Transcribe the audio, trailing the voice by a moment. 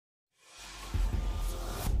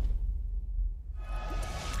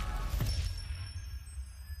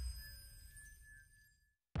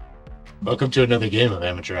Welcome to another game of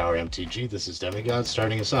Amateur Hour MTG. This is Demigod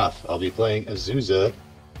starting us off. I'll be playing Azusa,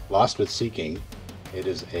 Lost with Seeking. It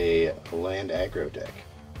is a land aggro deck.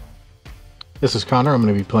 This is Connor. I'm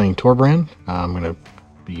going to be playing Torbran. I'm going to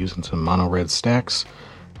be using some mono red stacks,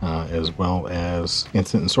 as well as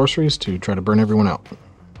instant and sorceries to try to burn everyone out.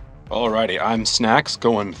 Alrighty, I'm Snacks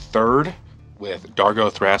going third with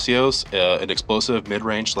Dargo Thrasios, an explosive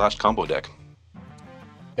mid-range / combo deck.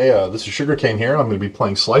 Hey, this is Sugarcane here. I'm going to be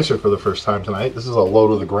playing Slicer for the first time tonight. This is a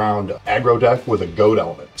low-to-the-ground aggro deck with a goat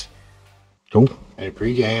element. Cool. And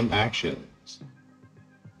pre-game actions.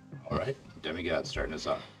 Alright, Demigod starting us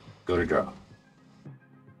off. Go to draw.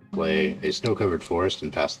 Play a snow-covered forest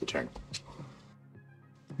and pass the turn.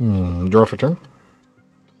 Draw for turn.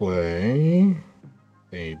 Play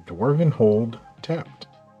a Dwarven Hold tapped.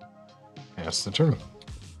 Pass the turn.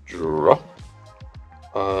 Draw.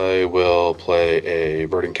 I will play a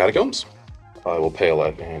Verdant Catacombs. I will pay a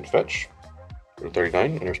life and fetch for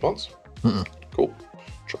 39 in response. Cool.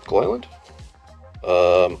 Tropical Island.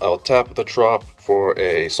 I'll tap the drop for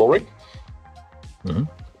a Soul Ring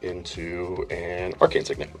into an Arcane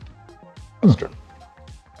Signet. That's turn.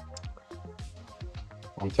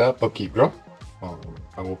 On tap, upkeep, draw.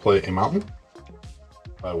 I will play a Mountain.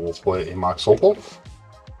 I will play a Mox Opal.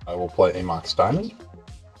 I will play a Mox Diamond.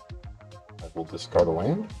 I will discard a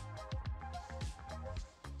land.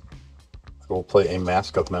 I will play a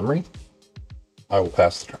Mask of Memory. I will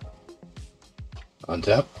pass the turn.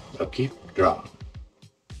 Untap, upkeep, draw.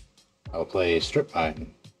 I'll play Strip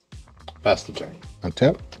Mine. Pass the turn.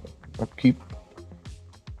 Untap. Upkeep.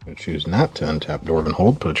 I choose not to untap Dwarven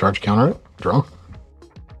Hold. Put a charge counter on it. Draw.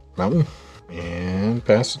 Mountain. And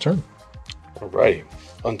pass the turn. Alrighty.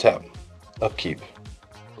 Untap. Upkeep.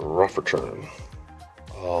 Draw for turn.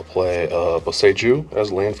 I'll play Boseiju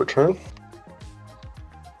as land for turn.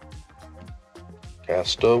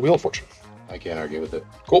 Cast Wheel of Fortune. I can't argue with it.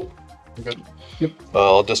 Cool. Good. Yep.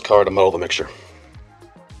 I'll discard a Metal of the Mixture.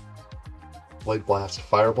 Light Blast,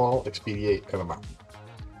 Fireball, Expedite, and a Mountain.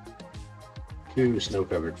 2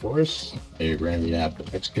 snow-covered forests, a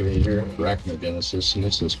Ramyap Excavator, Arachnogenesis,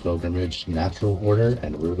 Nissus Pilgrimage, Natural Order,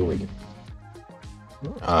 and Rude Awakening.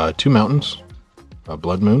 2 mountains. A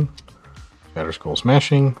Blood Moon. Batterskull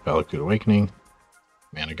Smashing. Valakut Awakening.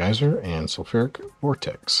 Mana Geyser, and Sulfuric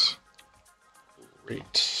Vortex.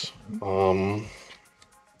 Great. We'll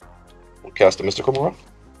cast a Mystical Morale,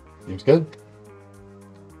 Seems good.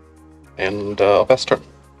 and I'll pass the turn.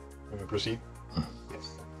 I'm going to proceed.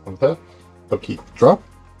 Yes. On tap, upkeep, draw.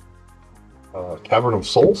 Cavern of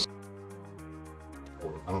Souls.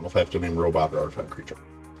 I don't know if I have to name robot or artifact creature.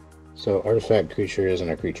 So, artifact creature isn't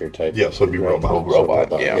a creature type. Yeah, so it'd be robot. Robot,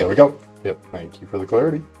 So, yeah. There we go. Yep, thank you for the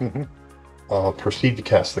clarity. Proceed to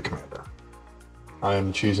cast the commander. I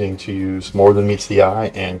am choosing to use More Than Meets the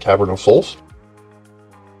Eye and Cavern of Souls.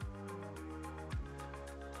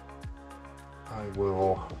 I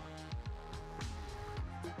will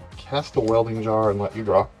cast a Welding Jar and let you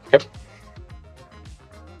draw. Yep.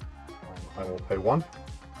 I will pay 1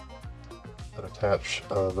 and attach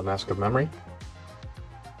the Mask of Memory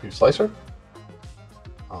to Slicer.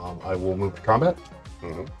 I will move to combat.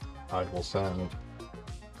 I will send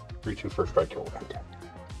 3/2 first strike your way.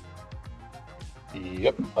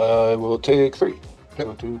 Yep. I will take 3.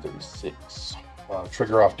 Go to 36.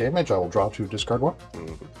 Trigger off damage. I will draw to discard 1.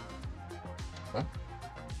 Okay.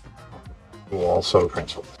 We'll also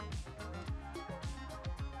transfer.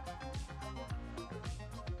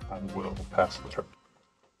 I will pass the turn.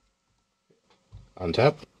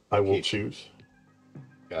 Untap, I will Keep. choose.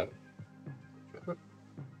 got it.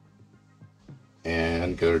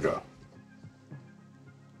 And go to draw.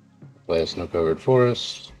 Play a snow-covered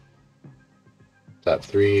forest. Tap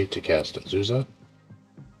 3 to cast Azusa.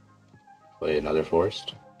 Play another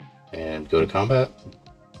forest. And go to combat.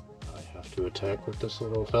 I have to attack with this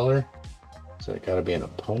little feller. So it gotta be an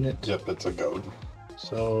opponent. Yep, it's a goad.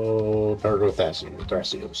 So Dargo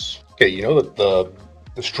Thrasios. Okay, you know that the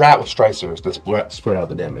strat with Stricer is to spread out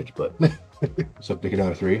the damage, but so pick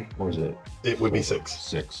another 3, or is it It would be 6.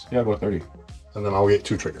 6? Yeah, go 30. And then I'll get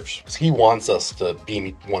 2 triggers. Because he wants us to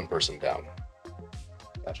beam one person down.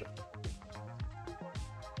 Gotcha.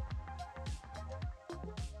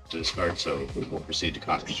 Discard, so we'll proceed to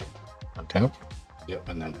Connor's turn. Untap. Yep,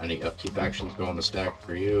 and then any upkeep actions go on the stack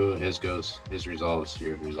for you. His resolves,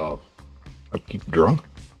 your resolve. Upkeep, draw.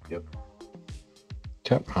 Yep.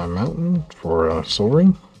 Tap my mountain for a Soul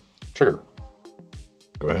Ring. Trigger.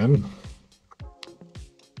 Go ahead.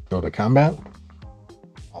 Go to combat.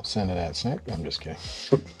 I'll send it at snack. I'm just kidding.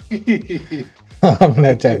 I'm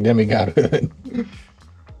gonna attack Demigod with it.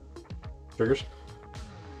 Triggers.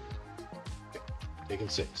 Taking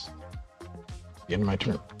 6. Getting my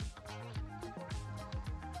turn.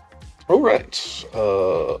 All right.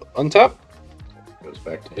 Untap. Goes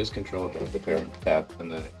back to his control, prepare, tap,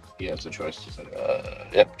 and then he has a choice to send it.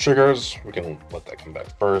 Yep, triggers. We can let that come back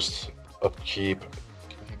first. Upkeep.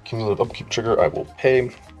 Cumulative upkeep trigger. I will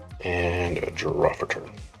pay. And a draw for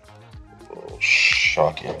turn.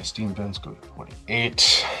 Shock and Steam Vents go to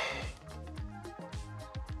 28.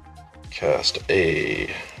 Cast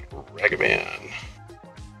a Ragavan.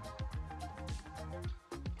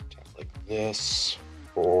 Like this.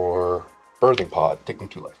 For Birthing Pod, taking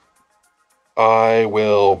 2 life. I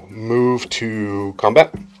will move to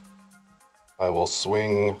combat. I will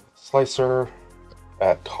swing Slicer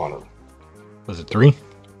at Connor. Was it 3?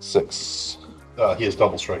 6. He has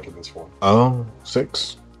double strike in this form. Oh,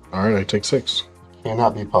 6. All right, I take 6.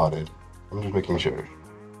 Cannot be potted. I'm just making sure.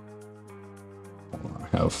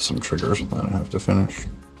 I have some triggers that I have to finish.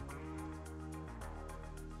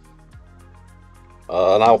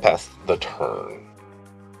 And I'll pass the turn.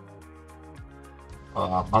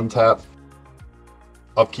 Untap.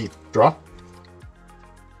 Upkeep. Draw.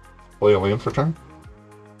 Play a land for turn.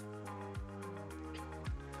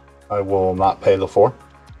 I will not pay the 4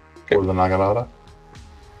 for the Naginata.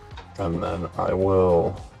 And then I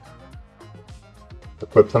will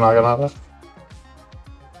equip the Naginata.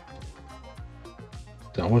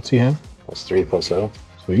 So what's he have? Plus 3 plus 0.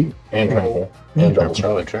 Sweet. And trample. Yeah, And double Oh,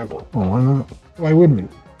 strike. and trample. Oh, why not? Why wouldn't he?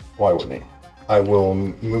 Why wouldn't he? I will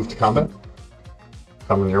move to combat.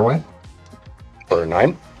 Coming your way. For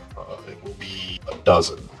 9. It will be a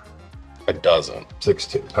dozen. A dozen.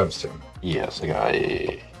 16 times 2. Yes, I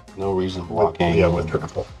got no reason blocking. Yeah, with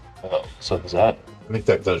trample. Oh, so is that? I think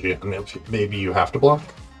that does you. I mean, maybe you have to block.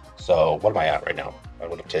 So what am I at right now? I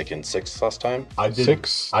would have taken 6 last time. I did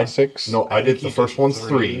 6. I 6. No, I did the he first did one's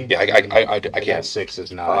 3. 3. Yeah, I And then can't. 6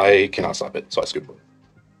 is 9. I cannot stop it, so I scoop.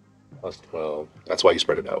 Plus 12. That's why you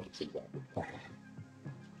spread it out.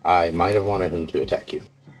 I might have wanted him to attack you.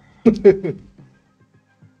 Then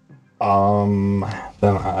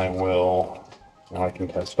I will. Now I can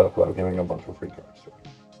cast stuff without giving a bunch of free cards.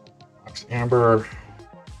 Box Amber.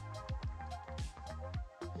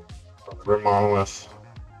 Grim Monolith.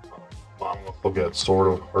 Monolith will get Sword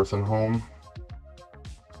of Earth and Home.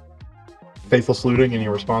 Faithless Looting, any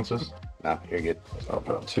responses? No, you're good. So I'll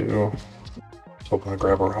go to. Just hoping to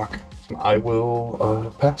grab a rock. I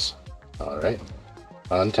will pass. Alright.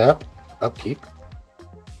 Untap. Upkeep.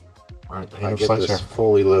 Alright, I hand of get slicer. this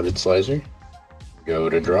fully loaded slicer. Go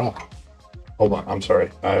to draw. Hold on, I'm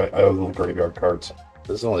sorry. I have the graveyard cards.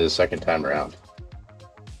 This is only the second time around.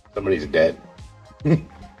 Somebody's dead.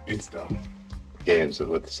 It's dumb. Games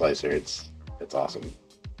with the slicer, it's awesome.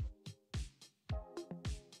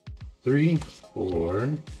 3, 4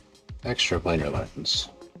 extra planar lens.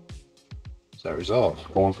 Does that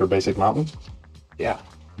resolve? Going for basic mountain. Yeah.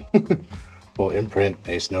 We'll imprint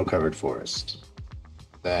a snow-covered forest.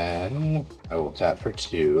 Then I will tap for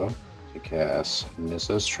 2 to cast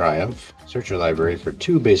Nissa's Triumph. Search your library for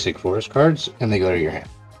 2 basic forest cards, and they go to your hand.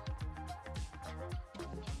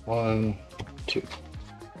 1, 2.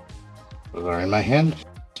 Those are in my hand.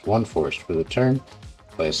 It's 1 forest for the turn.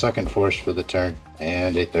 Play a second forest for the turn,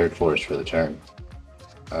 and a third forest for the turn.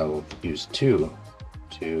 I will use 2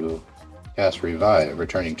 to cast Revive,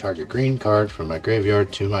 returning target green card from my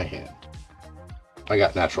graveyard to my hand. I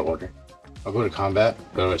got natural order. I'll go to combat,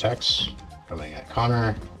 go to attacks, coming at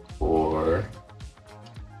Connor for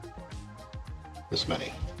this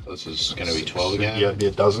many. So this is going to be 12 again, Yeah, it'd be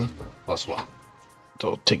a dozen. plus 1.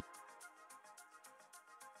 So take.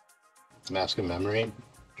 Mask of Memory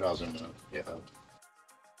draws him. Yeah.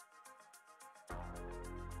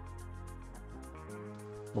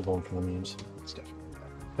 We're going for the memes. It's definitely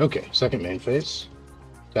that. Okay, second main phase.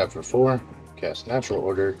 Tap for 4, cast Natural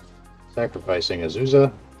Order, sacrificing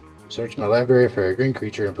Azusa, search my library for a green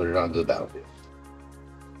creature and put it onto the battlefield.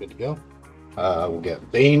 Good to go. We'll get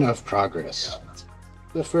Bane of Progress.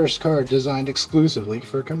 The first card designed exclusively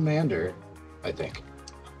for Commander, I think.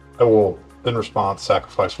 I will, in response,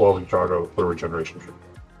 sacrifice Welding Jargo for regeneration tree.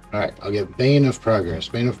 Alright, I'll get Bane of Progress.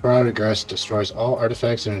 Bane of Progress destroys all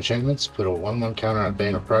artifacts and enchantments. Put a 1/1 counter on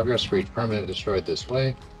Bane of Progress for each permanent destroyed this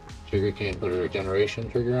way. Trigger can put a regeneration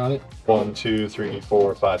trigger on it. 1, 2, 3,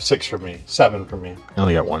 4, 5, 6 for me. 7 for me. I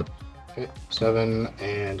only got 1. Okay, 7,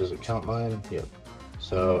 and does it count mine? Yep.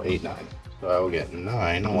 So 8, 9. So I will get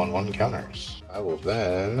 9 1/1 counters. I will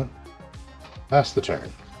then pass the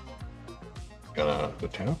turn. Gonna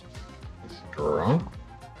attack. Draw.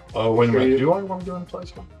 Oh, wait a minute. Do I want to do in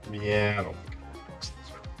place one? Yeah, I don't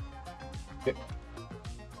think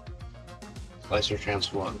Slicer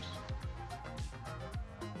transforms.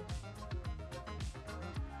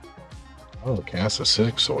 Oh, cast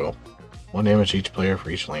acidic soil. 1 damage each player for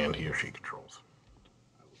each land he or she controls.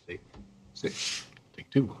 I will take 6. Take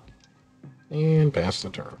 2. And pass the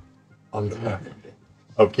turn. Untap.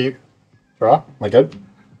 Upkeep. Draw. Am I good?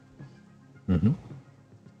 Mm-hmm.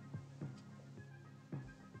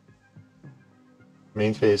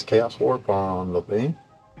 Main phase Chaos Warp on the Bane.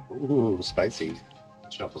 Ooh, spicy.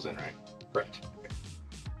 Shuffles in, right? Correct.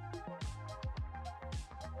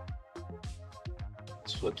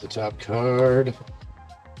 Let's flip the top card.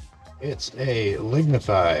 It's a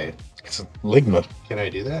Lignify. It's a Ligma. Can I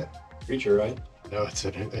do that? Creature, right? No, it's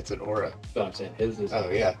an aura. But I'm saying his is. Oh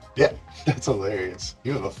yeah, yeah. That's hilarious.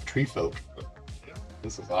 You have a tree folk.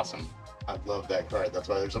 This is awesome. I love that card. That's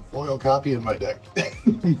why there's a foil copy in my deck.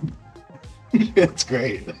 It's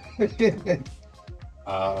great. It's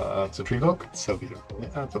a Tree Folk. So beautiful.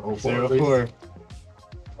 Yeah, it's an 0 04. 4.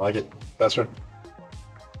 I like it. That's right.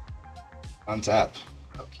 Untap.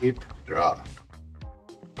 Upkeep. Draw.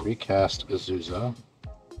 Recast Azusa.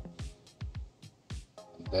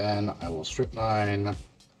 And then I will strip mine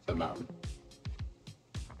the mountain.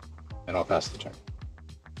 And I'll pass the turn.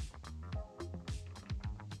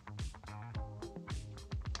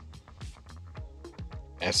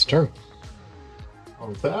 Pass the turn.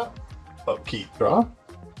 Untap. Upkeep. Draw.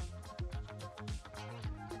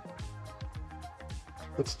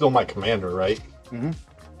 It's still my commander, right? Mhm.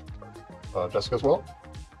 Jessica as well.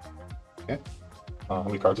 Okay. How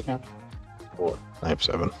many cards do you have? 4. I have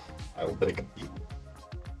 7. I will take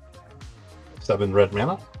 7 red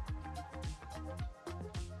mana.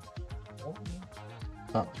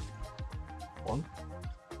 Oh. 1.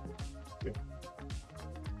 2.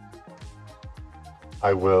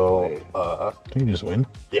 I will. Can you just win?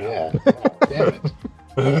 Yeah. Damn it.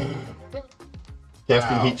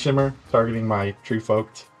 Casting Wow. Heat Shimmer, targeting my Tree Folk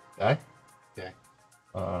die. Okay.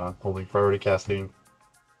 Holding priority casting.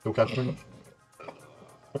 Go casting.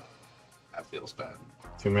 That feels bad.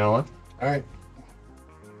 2 mana left. All right.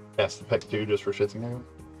 Cast the Peck 2 just for shits and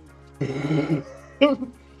giggles.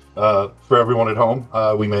 For everyone at home,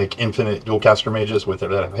 we make infinite dual caster mages with their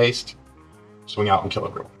that have haste. Swing out and kill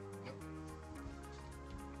everyone.